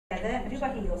together. Have you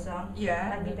got heels on? Yeah.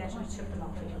 Might be better to chuck them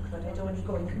off if you could. I don't want you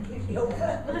going completely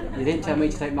over. You didn't tell me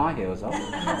to take my heels off.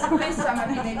 It's the first time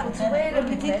I've been able to wear them.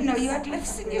 We didn't know you had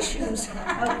lifts in your shoes.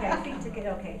 Okay, feet together.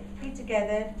 Okay, feet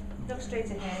together. Look straight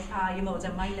ahead. Ah, you're more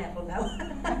at my level now.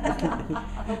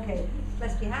 Okay,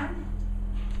 rest your hand.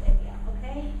 There we are.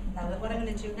 Okay. Now what I'm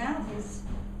going to do now is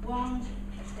wand.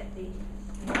 Let's get the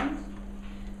wand.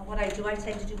 And what I do, I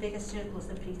tend to do bigger circles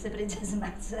than Peter, but it doesn't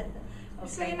matter. You're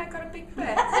saying I got a big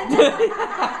butt?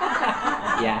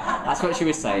 Yeah, that's what she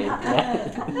was saying.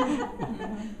 Yeah.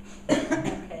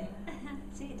 Okay.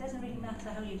 See, it doesn't really matter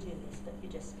how you do this, but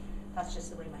that's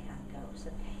just the way my hand goes.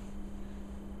 Okay.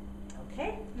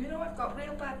 Okay? You know, I've got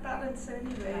real bad balance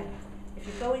anyway. Right. If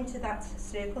you go into that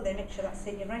circle, then make sure that's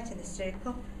sitting right in the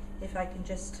circle. If I can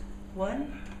just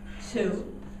 1, 2,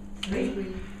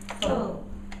 3, 4,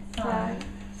 5,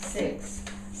 6,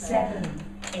 7,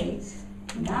 8,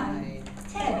 9,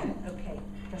 10. Okay.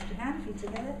 Rest your hand, feet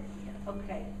together.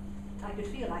 Okay. I could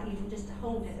feel like even just to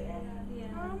hold it there.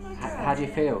 Oh my God. How do you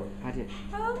feel? How do you?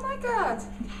 Oh my God.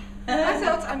 I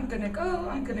thought, I'm going to go.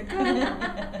 How did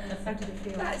it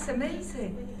feel? That's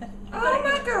amazing. Oh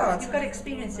my God. You've got to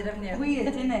experience it, haven't you? Weird,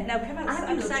 isn't it? Now come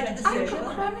outside of the I circle.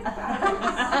 feel chronic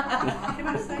balance. Come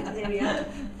outside, there we are.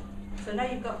 So now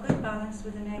you've got good balance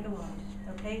with the Amega wand.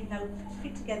 Okay, now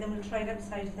feet together and we'll try it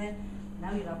outside of there.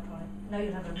 Now you'll have pride. Now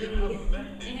you'll have a really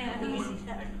easy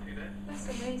step. That's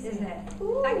amazing. Isn't it?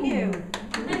 Thank you.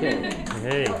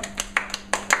 Hey.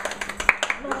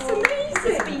 That's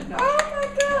amazing. Oh my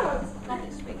God.